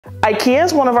IKEA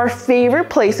is one of our favorite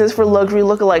places for luxury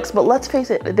lookalikes, but let's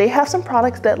face it, they have some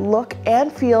products that look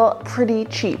and feel pretty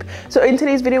cheap. So in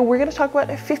today's video, we're gonna talk about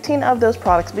 15 of those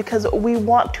products because we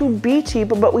want to be cheap,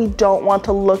 but we don't want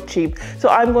to look cheap. So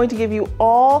I'm going to give you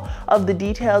all of the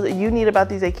details that you need about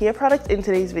these IKEA products in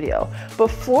today's video.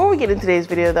 Before we get into today's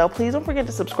video though, please don't forget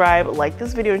to subscribe, like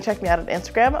this video, and check me out on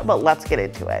Instagram, but let's get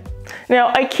into it.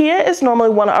 Now, IKEA is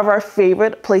normally one of our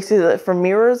favorite places for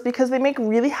mirrors because they make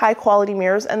really high quality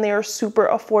mirrors and they are super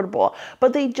affordable.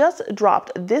 But they just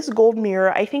dropped this gold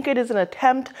mirror. I think it is an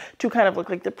attempt to kind of look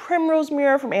like the Primrose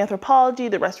mirror from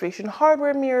Anthropologie, the Restoration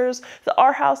Hardware mirrors, the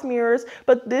Our House mirrors,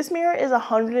 but this mirror is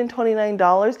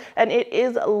 $129 and it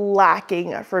is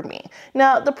lacking for me.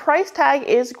 Now, the price tag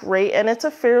is great and it's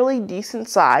a fairly decent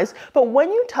size, but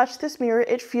when you touch this mirror,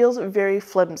 it feels very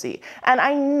flimsy. And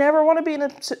I never want to be in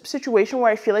a situation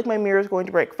where I feel like my mirror is going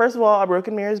to break. First of all, a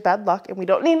broken mirror is bad luck and we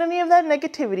don't need any of that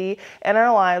negativity in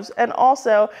our lives. And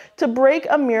also, to break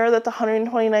a mirror that's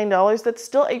 $129, that's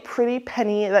still a pretty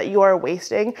penny that you are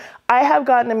wasting. I have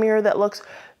gotten a mirror that looks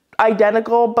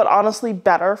identical but honestly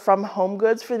better from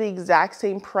HomeGoods for the exact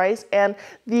same price, and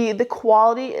the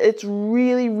quality, it's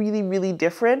really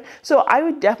different. So I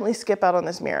would definitely skip out on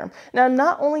this mirror. Now,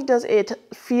 not only does it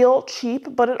feel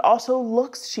cheap, but it also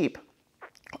looks cheap.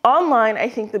 Online, I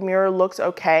think the mirror looks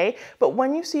okay, but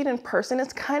when you see it in person,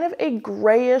 it's kind of a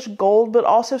grayish gold, but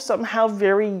also somehow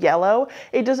very yellow.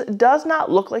 It does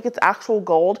not look like it's actual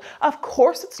gold. Of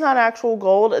course, it's not actual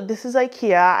gold. This is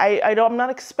IKEA. I'm not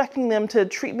expecting them to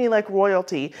treat me like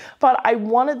royalty, but I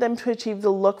wanted them to achieve the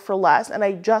look for less, and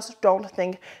I just don't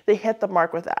think they hit the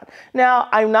mark with that. Now,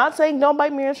 I'm not saying don't buy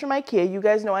mirrors from IKEA. You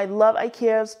guys know I love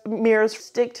IKEA's mirrors.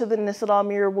 Stick to the Nissedal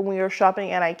mirror when we are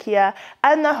shopping at IKEA,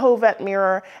 and the Hovet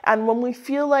mirror. And when we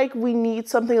feel like we need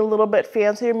something a little bit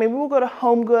fancier, maybe we'll go to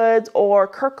HomeGoods or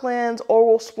Kirkland's, or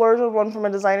we'll splurge on one from a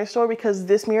designer store, because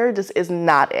this mirror just is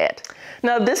not it.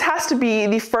 Now, this has to be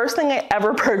the first thing I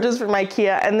ever purchased from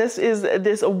IKEA, and this is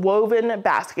this woven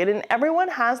basket. And everyone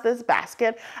has this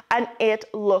basket and it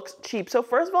looks cheap. So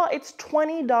first of all, it's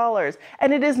 $20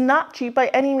 and it is not cheap by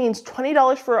any means.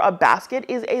 $20 for a basket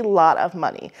is a lot of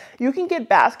money. You can get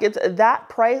baskets that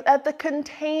price at the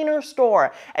Container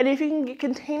Store. And if you can get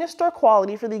Container Store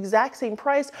quality for the exact same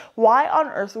price, why on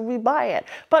earth would we buy it?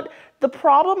 But the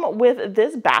problem with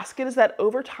this basket is that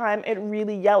over time it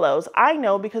really yellows. I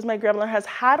know because my grandmother has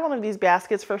had one of these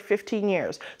baskets for 15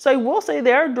 years. So I will say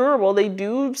they are durable. They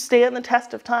do stand the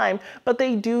test of time, but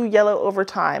they do yellow over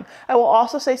time. I will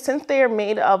also say, since they are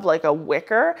made of like a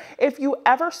wicker, if you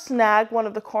ever snag one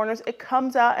of the corners, it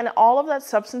comes out and all of that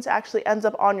substance actually ends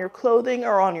up on your clothing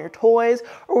or on your toys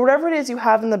or whatever it is you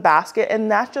have in the basket,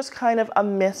 and that's just kind of a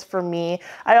miss for me.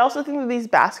 I also think that these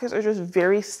baskets are just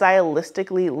very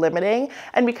stylistically limiting.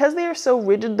 And because they are so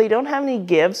rigid, they don't have any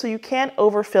give, so you can't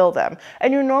overfill them.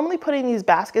 And you're normally putting these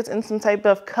baskets in some type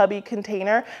of cubby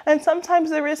container, and sometimes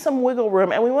there is some wiggle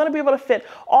room, and we want to be able to fit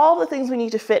all the things we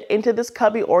need to fit into this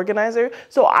cubby organizer.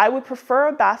 So I would prefer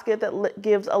a basket that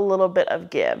gives a little bit of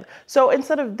give. So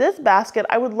instead of this basket,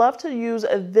 I would love to use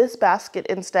this basket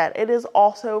instead. It is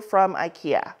also from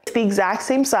IKEA. It's the exact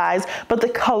same size, but the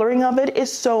coloring of it is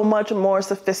so much more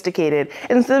sophisticated.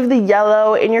 Instead of the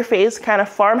yellow in your face kind of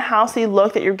farmhousey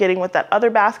look that you're getting with that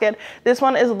other basket, this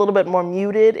one is a little bit more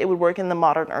muted. It would work in the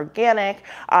modern organic,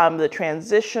 the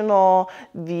transitional,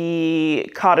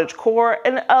 the cottage core,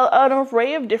 and an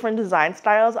array of different design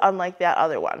styles, unlike that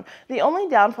other one. The only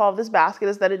downfall of this basket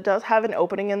is that it does have an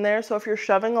opening in there, so if you're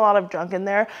shoving a lot of junk in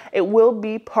there, it will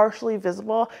be partially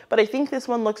visible, but I think this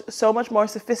one looks so much more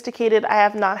sophisticated. I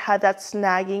have not had that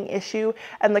snagging issue,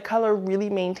 and the color really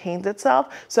maintains itself,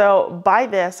 so buy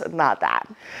this, not that.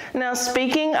 Now,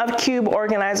 speaking of cube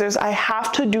organizers, I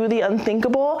have to do the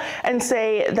unthinkable and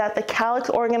say that the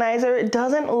Kallax organizer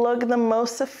doesn't look the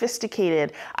most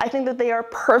sophisticated. I think that they are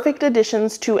perfect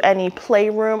additions to any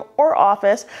playroom or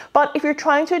office, but if you're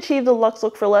trying to achieve the luxe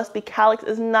look for less, the Kallax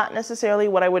is not necessarily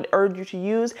what I would urge you to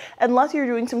use unless you're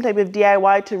doing some type of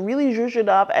DIY to really zhuzh it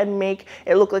up and make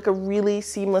it look like a really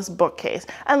seamless bookcase.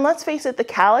 And let's face it, the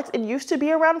Kallax, it used to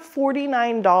be around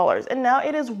 $49 and now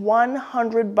it is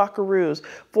 100 buckaroos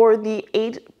for the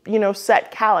 8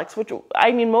 set Kallax, which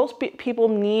I mean, most people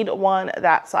need one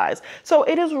that size. So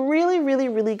it has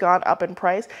really gone up in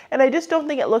price, and I just don't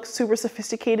think it looks super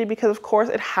sophisticated because of course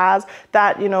it has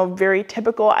that, very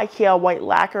typical IKEA white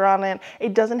lacquer on it.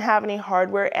 It doesn't have any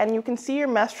hardware, and you can see your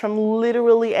mess from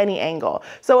literally any angle.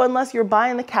 So unless you're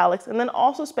buying the Kallax and then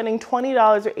also spending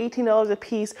 $20 or $18 a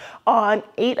piece on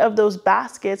 8 of those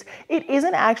baskets, it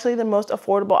isn't actually the most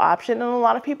affordable option, and a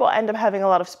lot of people end up having a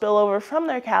lot of spillover from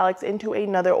their Kallax into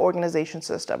another organization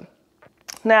system.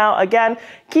 Now, again,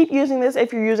 keep using this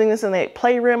if you're using this in a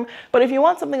playroom, but if you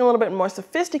want something a little bit more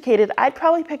sophisticated, I'd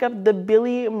probably pick up the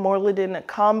Billy Morliden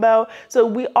combo. So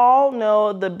we all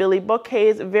know the Billy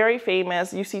bookcase, very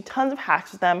famous. You see tons of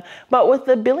hacks with them, but with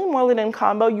the Billy Morliden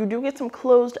combo, you do get some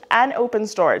closed and open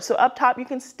storage. So up top, you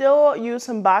can still use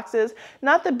some boxes,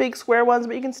 not the big square ones,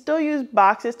 but you can still use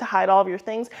boxes to hide all of your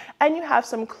things, and you have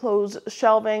some closed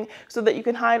shelving so that you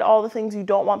can hide all the things you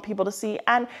don't want people to see,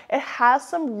 and it has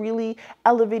some really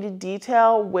elevated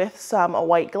detail with some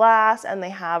white glass, and they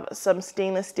have some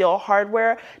stainless steel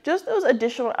hardware. Just those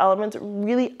additional elements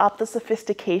really up the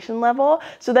sophistication level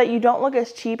so that you don't look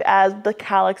as cheap as the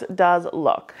Kallax does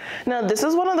look. Now, this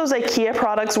is one of those IKEA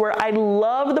products where I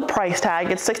love the price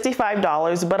tag. It's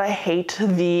 $65, but I hate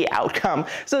the outcome.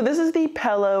 So this is the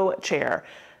pillow chair.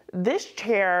 This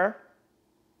chair,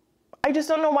 I just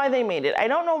don't know why they made it. I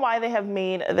don't know why they have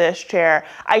made this chair.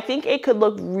 I think it could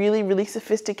look really, really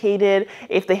sophisticated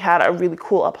if they had a really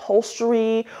cool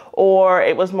upholstery or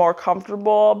it was more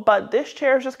comfortable, but this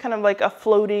chair is just kind of like a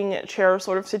floating chair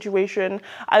sort of situation.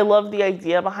 I love the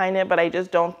idea behind it, but I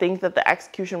just don't think that the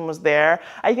execution was there.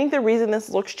 I think the reason this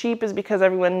looks cheap is because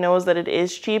everyone knows that it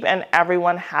is cheap and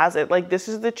everyone has it. Like, this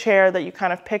is the chair that you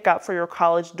kind of pick up for your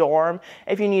college dorm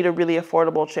if you need a really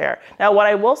affordable chair. Now, what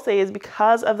I will say is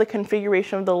because of the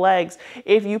configuration of the legs,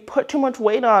 if you put too much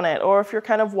weight on it or if you're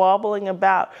kind of wobbling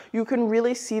about, you can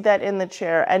really see that in the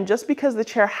chair. And just because the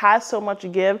chair has so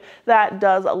much give, that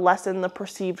does lessen the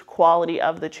perceived quality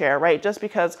of the chair, right? Just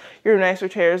because your nicer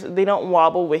chairs, they don't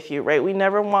wobble with you, right? We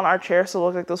never want our chairs to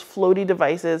look like those floaty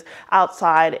devices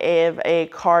outside of a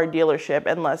car dealership,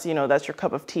 unless, you know, that's your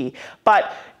cup of tea.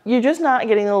 But you're just not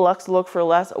getting the luxe look for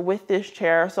less with this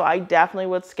chair, so I definitely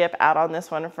would skip out on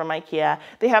this one from IKEA.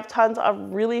 They have tons of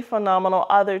really phenomenal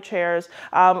other chairs,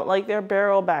 like their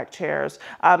barrel back chairs,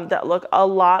 that look a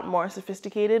lot more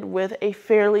sophisticated with a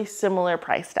fairly similar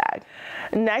price tag.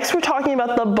 Next, we're talking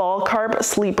about the Ball Carp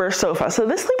sleeper sofa. So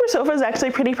this sleeper sofa is actually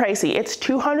pretty pricey. It's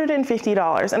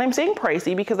 $250, and I'm saying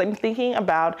pricey because I'm thinking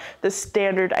about the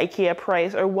standard IKEA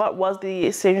price, or what was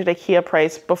the standard IKEA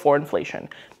price before inflation.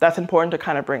 That's important to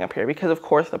kind of bring up here because of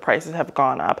course the prices have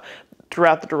gone up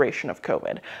throughout the duration of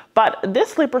COVID. But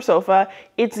this sleeper sofa,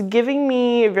 it's giving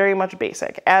me very much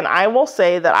basic. And I will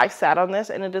say that I sat on this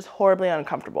and it is horribly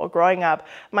uncomfortable. Growing up,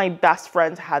 my best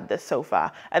friends had this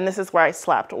sofa, and this is where I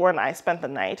slept when I spent the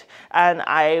night. And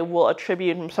I will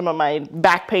attribute some of my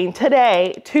back pain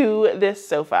today to this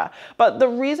sofa. But the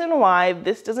reason why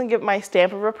this doesn't get my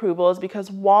stamp of approval is because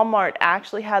Walmart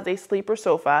actually has a sleeper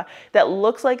sofa that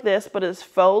looks like this, but is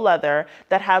faux leather,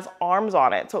 that has arms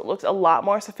on it. So it looks a lot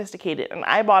more sophisticated. And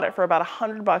I bought it for about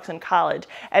 $100 in college,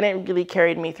 and it really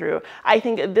carried me through. I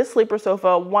think this sleeper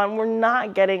sofa, one, we're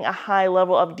not getting a high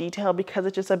level of detail because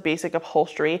it's just a basic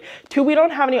upholstery. Two, we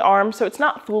don't have any arms, so it's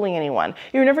not fooling anyone.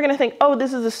 You're never gonna think, oh,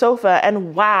 this is a sofa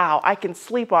and wow, I can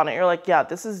sleep on it. You're like, yeah,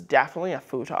 this is definitely a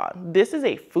futon. This is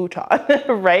a futon,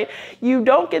 right? You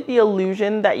don't get the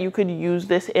illusion that you could use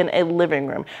this in a living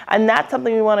room. And that's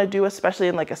something we wanna do, especially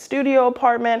in like a studio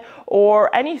apartment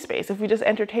or any space. If we just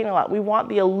entertain a lot, we want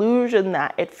the illusion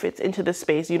that it fits into the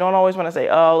space. You don't always want to say,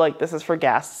 oh, like this is for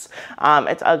guests.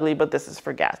 It's ugly, but this is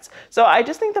for guests. So I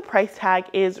just think the price tag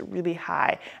is really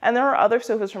high. And there are other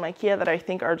sofas from IKEA that I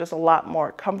think are just a lot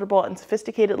more comfortable and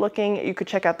sophisticated looking. You could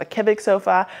check out the Kiva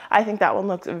sofa. I think that one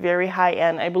looks very high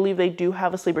end. I believe they do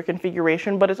have a sleeper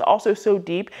configuration, but it's also so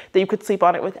deep that you could sleep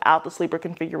on it without the sleeper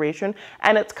configuration,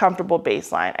 and it's comfortable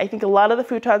baseline. I think a lot of the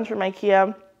futons from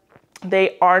IKEA,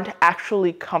 they aren't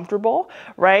actually comfortable,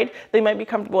 right? They might be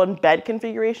comfortable in bed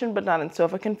configuration, but not in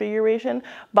sofa configuration.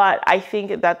 But I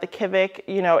think that the Kiva,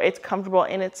 you know, it's comfortable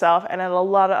in itself, and at a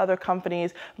lot of other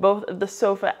companies, both the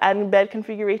sofa and bed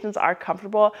configurations are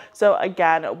comfortable. So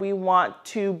again, we want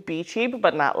to be cheap,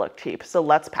 but not look cheap. So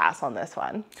let's pass on this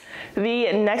one.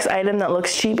 The next item that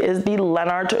looks cheap is the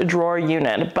Lennart drawer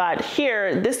unit. But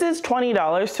here, this is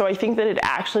 $20, so I think that it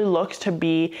actually looks to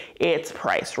be its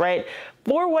price, right?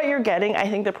 For what you're getting, I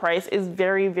think the price is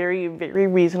very, very, very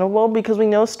reasonable because we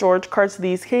know storage carts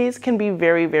these days can be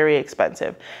very, very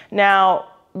expensive. Now,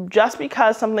 just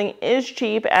because something is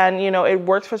cheap and, you know, it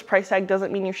works for its price tag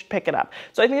doesn't mean you should pick it up.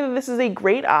 So I think that this is a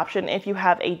great option if you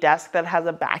have a desk that has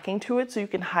a backing to it so you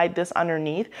can hide this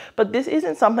underneath. But this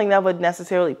isn't something that would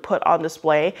necessarily put on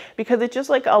display because it's just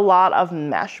like a lot of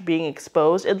mesh being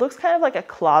exposed. It looks kind of like a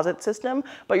closet system,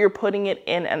 but you're putting it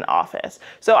in an office.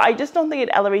 So I just don't think it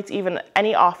elevates even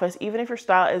any office, even if your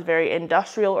style is very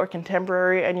industrial or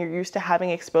contemporary and you're used to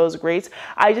having exposed grates.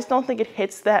 I just don't think it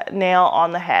hits that nail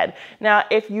on the head. Now,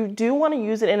 if if you do want to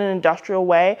use it in an industrial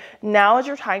way, now is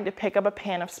your time to pick up a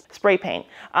pan of spray paint.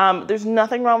 There's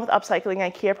nothing wrong with upcycling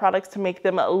IKEA products to make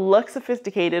them look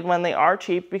sophisticated when they are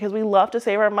cheap, because we love to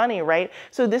save our money, right?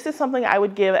 So this is something I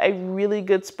would give a really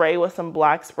good spray with some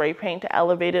black spray paint to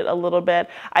elevate it a little bit.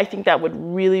 I think that would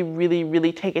really, really,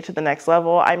 really take it to the next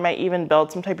level. I might even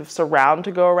build some type of surround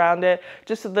to go around it,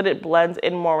 just so that it blends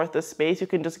in more with the space. You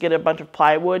can just get a bunch of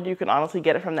plywood. You can honestly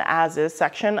get it from the as-is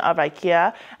section of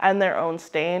IKEA and their own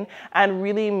stain, and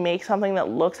really make something that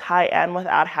looks high-end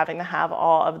without having to have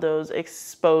all of those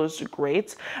exposed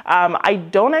grates. I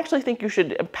don't actually think you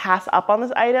should pass up on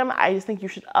this item. I just think you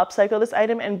should upcycle this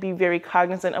item and be very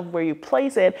cognizant of where you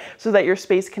place it so that your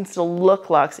space can still look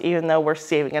luxe even though we're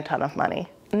saving a ton of money.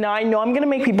 Now, I know I'm gonna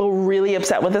make people really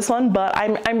upset with this one, but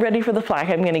I'm ready for the flack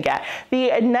I'm gonna get.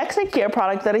 The next IKEA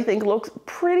product that I think looks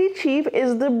pretty cheap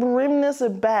is the brimless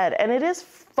bed, and it is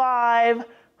 $500.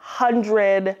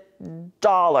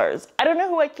 I don't know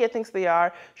who IKEA thinks they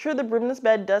are. Sure, the brimless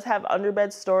bed does have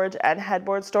underbed storage and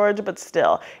headboard storage, but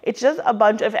still, it's just a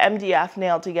bunch of MDF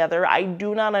nailed together. I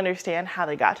do not understand how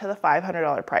they got to the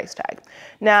 $500 price tag.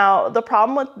 Now, the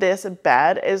problem with this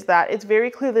bed is that it's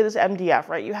very clear that it's MDF,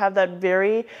 right? You have that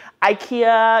very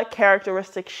IKEA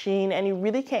characteristic sheen, and you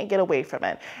really can't get away from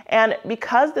it. And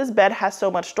because this bed has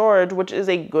so much storage, which is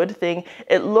a good thing,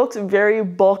 it looks very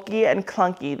bulky and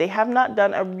clunky. They have not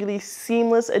done a really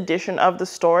seamless addition of the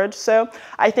storage, so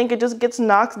I think it just gets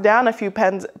knocked down a few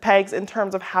pegs in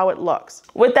terms of how it looks.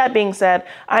 With that being said,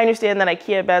 I understand that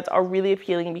IKEA beds are really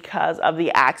appealing because of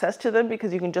the access to them,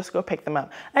 because you can just go pick them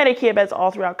up. I had IKEA beds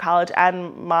all throughout college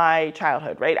and my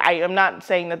childhood, right? I am not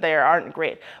saying that they aren't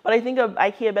great, but I think an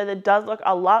IKEA bed that does look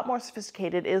a lot more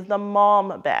sophisticated is the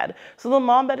mom bed. So the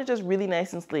mom bed is just really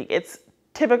nice and sleek. It's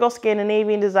typical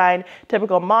Scandinavian design,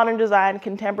 typical modern design,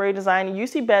 contemporary design. You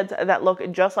see beds that look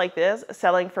just like this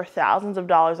selling for thousands of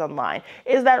dollars online.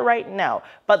 Is that right? No.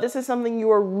 But this is something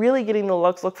you are really getting the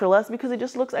looks look for less, because it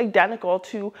just looks identical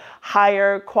to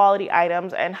higher quality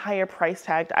items and higher price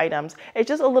tagged items. It's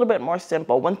just a little bit more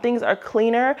simple. When things are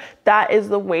cleaner, that is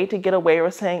the way to get away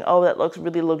with saying, oh, that looks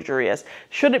really luxurious.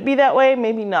 Should it be that way?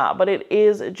 Maybe not, but it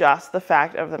is just the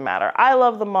fact of the matter. I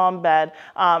love the mom bed.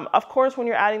 Of course, when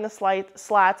you're adding the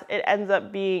slats, it ends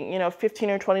up being, $15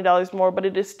 or $20 more, but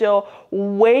it is still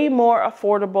way more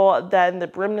affordable than the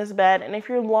brimless bed. And if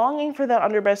you're longing for that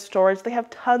underbed storage, they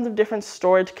have tons of different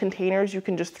storage containers you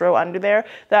can just throw under there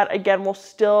that, again, will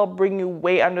still bring you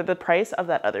way under the price of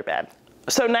that other bed.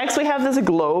 So next we have this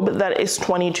globe that is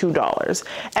 $22.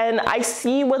 And I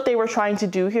see what they were trying to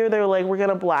do here. They're like, we're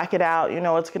gonna black it out,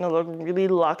 it's gonna look really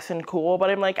luxe and cool.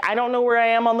 But I'm like, I don't know where I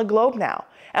am on the globe now.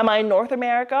 Am I in North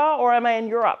America or am I in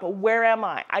Europe? Where am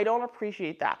I? I don't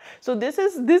appreciate that. So this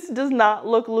does not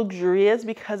look luxurious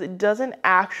because it doesn't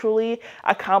actually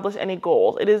accomplish any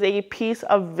goals. It is a piece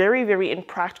of very, very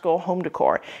impractical home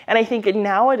decor. And I think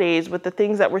nowadays with the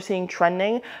things that we're seeing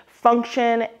trending,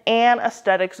 function and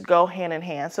aesthetics go hand in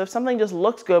hand. So if something just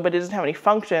looks good but it doesn't have any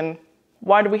function,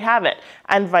 why do we have it?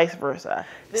 And vice versa.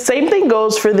 Same thing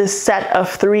goes for this set of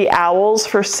 3 owls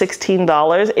for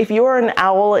 $16. If you are an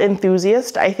owl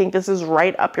enthusiast, I think this is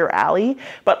right up your alley.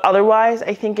 But otherwise,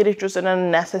 I think it is just an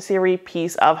unnecessary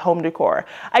piece of home decor.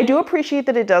 I do appreciate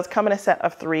that it does come in a set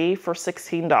of 3 for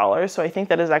 $16. So I think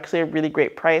that is actually a really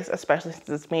great price, especially since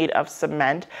it's made of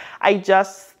cement. I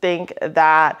just think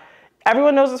that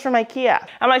everyone knows this from IKEA.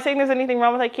 Am I saying there's anything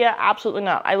wrong with IKEA? Absolutely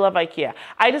not. I love IKEA.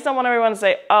 I just don't want everyone to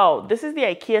say, oh, this is the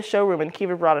IKEA showroom and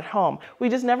Kiva brought it home. We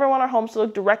just never want our homes to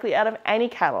look directly out of any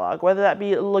catalog, whether that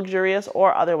be luxurious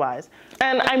or otherwise.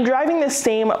 And I'm driving the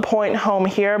same point home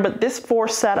here, but this 4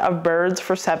 set of birds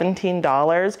for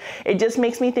 $17, it just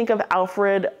makes me think of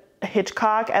Alfred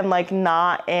Hitchcock, and like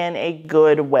not in a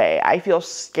good way. I feel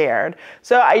scared.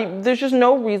 So there's just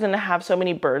no reason to have so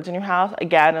many birds in your house,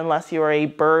 again, unless you're a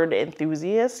bird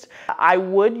enthusiast. I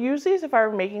would use these if I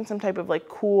were making some type of like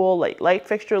cool like light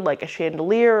fixture, like a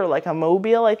chandelier or like a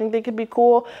mobile. I think they could be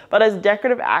cool, but as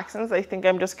decorative accents, I think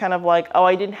I'm just kind of like, oh,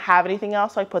 I didn't have anything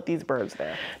else, so I put these birds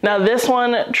there. Now this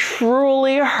one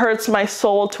truly hurts my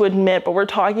soul to admit, but we're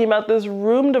talking about this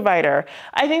room divider.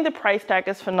 I think the price tag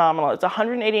is phenomenal. It's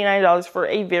 $189 for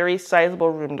a very sizable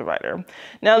room divider.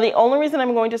 Now, the only reason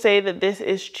I'm going to say that this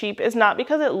is cheap is not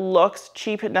because it looks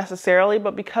cheap necessarily,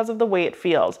 but because of the way it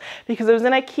feels. Because I was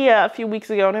in IKEA a few weeks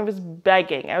ago and I was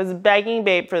begging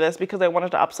babe for this because I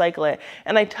wanted to upcycle it.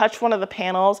 And I touched one of the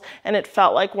panels and it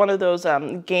felt like one of those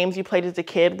games you played as a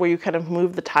kid where you kind of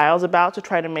move the tiles about to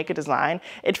try to make a design.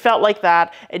 It felt like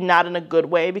that, and not in a good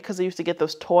way, because I used to get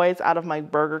those toys out of my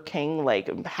Burger King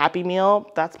like Happy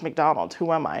Meal. That's McDonald's,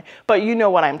 who am I? But you know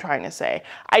what I'm trying to say.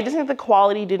 I just think the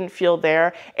quality didn't feel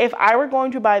there. If I were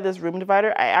going to buy this room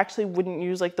divider, I actually wouldn't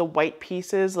use like the white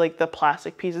pieces, like the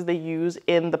plastic pieces they use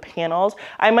in the panels.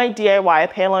 I might DIY a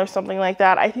panel or something like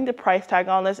that. I think the price tag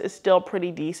on this is still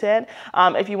pretty decent.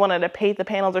 If you wanted to paint the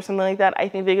panels or something like that, I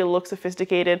think they could look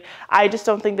sophisticated. I just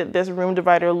don't think that this room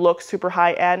divider looks super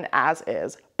high end as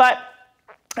is. But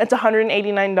it's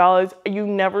 $189. You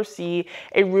never see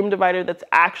a room divider that's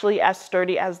actually as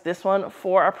sturdy as this one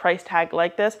for a price tag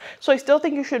like this. So I still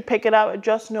think you should pick it up.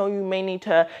 Just know you may need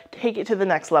to take it to the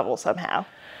next level somehow.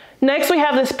 Next, we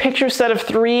have this picture set of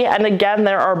 3, and again,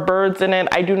 there are birds in it.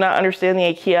 I do not understand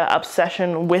the IKEA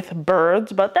obsession with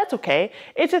birds, but that's okay.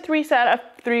 It's a 3 set of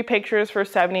 3 pictures for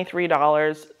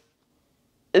 $73.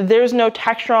 There's no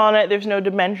texture on it, there's no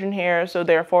dimension here, so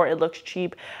therefore it looks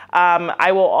cheap.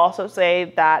 I will also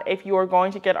say that if you are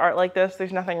going to get art like this,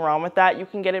 there's nothing wrong with that. You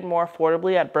can get it more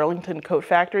affordably at Burlington Coat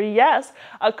Factory. Yes,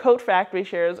 a coat factory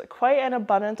shares quite an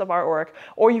abundance of artwork,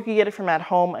 or you can get it from at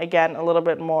home, again, a little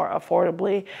bit more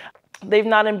affordably. They've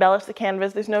not embellished the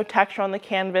canvas. There's no texture on the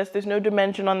canvas. There's no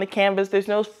dimension on the canvas. There's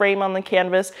no frame on the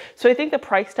canvas. So I think the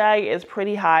price tag is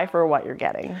pretty high for what you're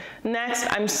getting. Next,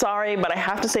 I'm sorry, but I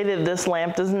have to say that this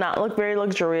lamp does not look very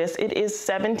luxurious. It is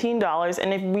 $17,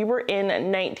 and if we were in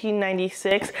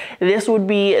 1996, this would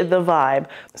be the vibe.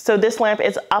 So this lamp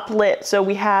is uplit. So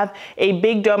we have a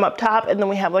big dome up top, and then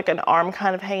we have like an arm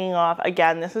kind of hanging off.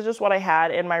 Again, this is just what I had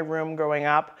in my room growing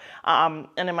up, and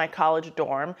in my college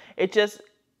dorm. It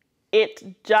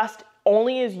just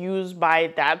only is used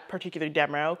by that particular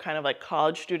demo, kind of like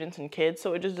college students and kids,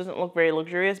 so it just doesn't look very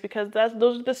luxurious because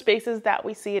those are the spaces that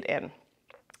we see it in.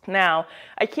 Now,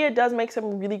 IKEA does make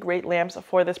some really great lamps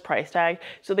for this price tag.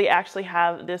 So they actually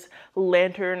have this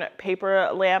lantern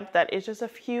paper lamp that is just a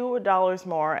few dollars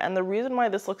more. And the reason why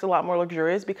this looks a lot more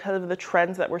luxurious is because of the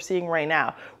trends that we're seeing right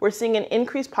now. We're seeing an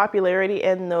increased popularity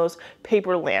in those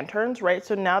paper lanterns, right?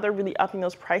 So now they're really upping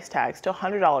those price tags to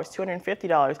 $100,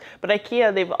 $250. But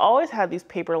IKEA, they've always had these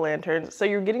paper lanterns. So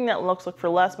you're getting that look for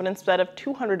less, but instead of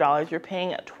 $200, you're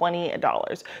paying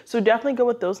 $20. So definitely go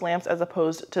with those lamps as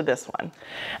opposed to this one.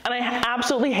 And I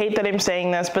absolutely hate that I'm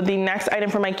saying this, but the next item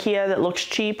from IKEA that looks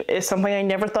cheap is something I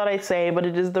never thought I'd say, but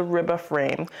it is the ribba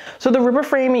frame. So the ribba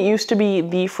frame used to be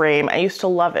the frame. I used to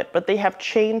love it, but they have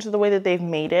changed the way that they've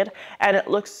made it, and it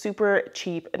looks super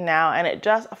cheap now, and it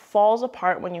just falls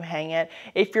apart when you hang it.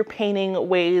 If your painting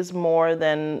weighs more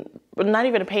than, not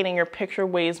even a painting, your picture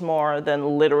weighs more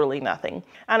than literally nothing.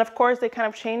 And of course, they kind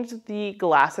of changed the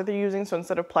glass that they're using. So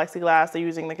instead of plexiglass, they're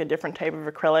using like a different type of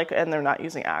acrylic, and they're not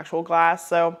using actual glass.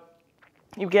 So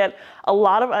you get a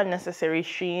lot of unnecessary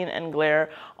sheen and glare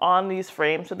on these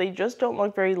frames, so they just don't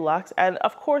look very luxe. And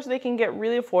of course, they can get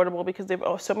really affordable because they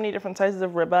have so many different sizes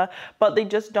of ribba, but they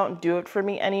just don't do it for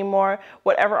me anymore.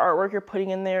 Whatever artwork you're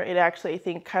putting in there, it actually, I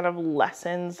think, kind of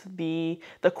lessens the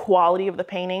quality of the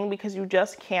painting because you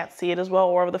just can't see it as well,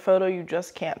 or of the photo, you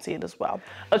just can't see it as well.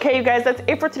 Okay, you guys, that's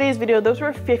it for today's video. Those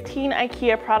were 15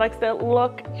 IKEA products that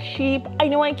look cheap. I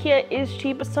know IKEA is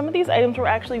cheap, but some of these items were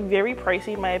actually very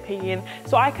pricey in my opinion.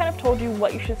 So I kind of told you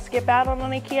what you should skip out on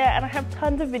IKEA, and I have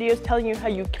tons of videos telling you how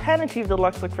you can achieve the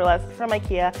luxe look for less from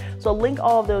IKEA. So I'll link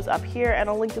all of those up here, and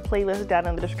I'll link the playlist down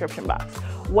in the description box.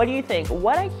 What do you think?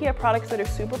 What IKEA products that are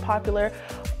super popular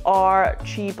are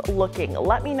cheap looking?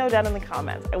 Let me know down in the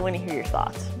comments. I want to hear your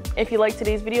thoughts. If you liked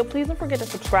today's video, please don't forget to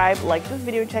subscribe, like this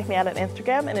video, and check me out on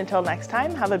Instagram. And until next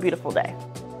time, have a beautiful day.